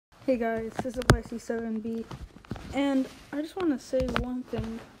Hey guys, this is YC7B, and I just want to say one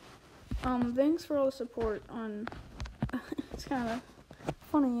thing. Thanks for all the support on, it's kind of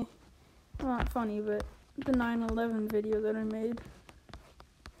funny, well, not funny, but the 9/11 video that I made.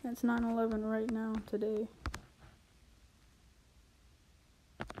 It's 9/11 right now, today.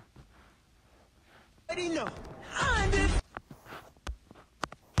 I didn't know.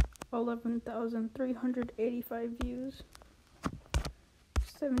 11,385 views.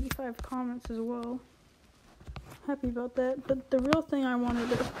 75 comments as well. Happy about that. But the real thing I wanted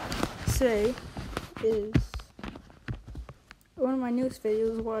to say is one of my newest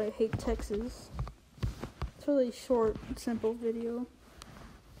videos, Why I Hate Texas. It's a really short, simple video.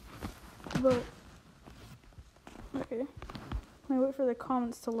 But, okay. I wait for the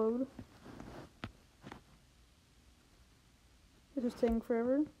comments to load. This is taking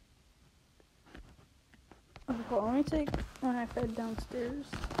forever. Okay, hold on, let me take my iPad downstairs.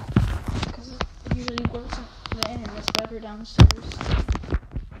 Because it usually works, the internet's better downstairs.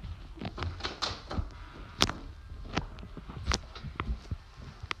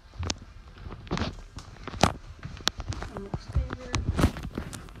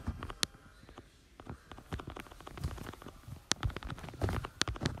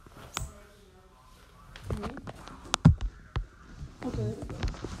 Okay, there we go.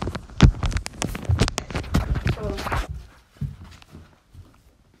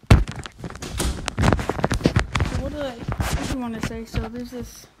 What did I want to say? So there's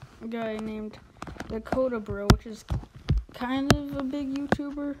this guy named Dakota Bro, which is kind of a big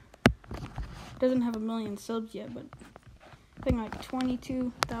YouTuber. Doesn't have 1 million subs yet, but I think like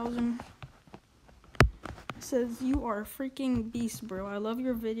 22,000. Says, "You are a freaking beast, bro. I love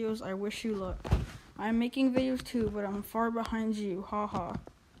your videos. I wish you luck. I'm making videos too, but I'm far behind you. Haha."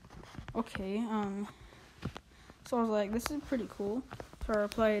 Okay, so I was like, this is pretty cool. So I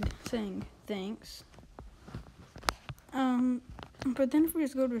replied saying thanks. But then if we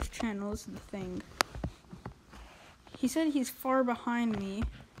just go to his channel, this is the thing. He said he's far behind me,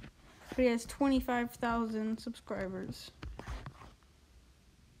 but he has 25,000 subscribers.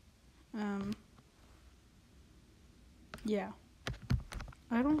 Yeah.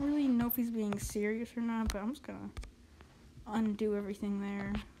 I don't really know if he's being serious or not, but I'm just gonna undo everything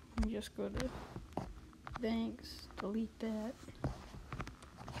there. Let me just go to thanks, delete that.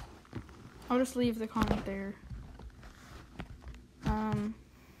 I'll just leave the comment there.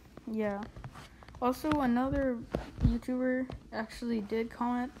 Yeah. Also, another YouTuber actually did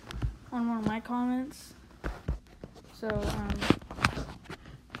comment on one of my comments. So,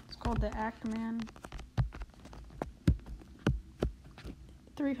 it's called The Act Man.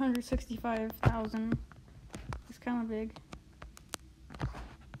 365,000. It's kind of big.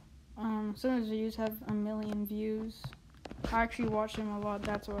 Some of his videos have 1 million views. I actually watch him a lot,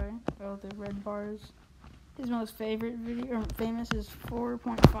 that's why. Oh, the red bars. His most favorite video, or famous, is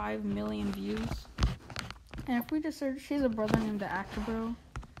 4.5 million views. And if we just search, he has a brother named The Actor Bro.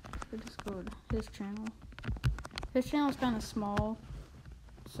 We just go to his channel. His channel is kind of small,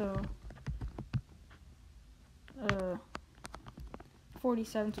 so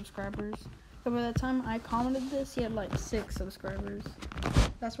 47 subscribers. But by the time I commented this, he had like 6 subscribers.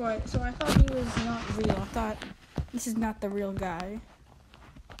 That's why. So I thought he was not real. I thought this is not the real guy.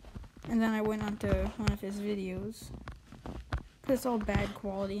 And then I went on to one of his videos. Cause it's all bad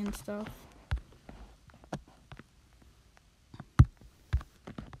quality and stuff.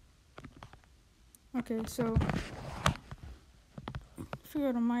 Okay, so if you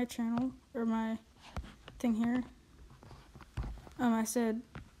go to my channel, or my thing here, I said,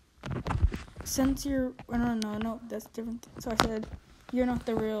 since you're, no, that's different. So I said, you're not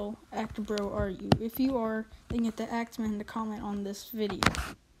the real Actor Bro, are you? If you are, then get the Actman to comment on this video.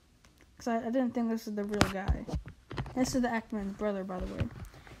 Because I didn't think this is the real guy. This is the Actman's brother, by the way.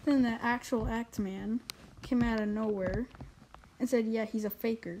 Then the actual Actman came out of nowhere and said, yeah, he's a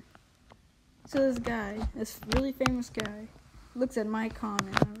faker. So this guy, this really famous guy, looks at my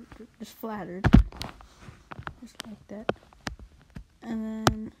comment, I'm just flattered. Just like that. And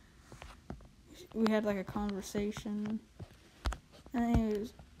then we had like a conversation. And then he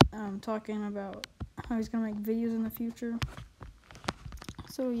was talking about how he's gonna make videos in the future.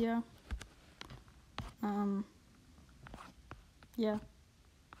 So yeah. Yeah.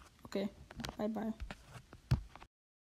 Okay. Bye bye.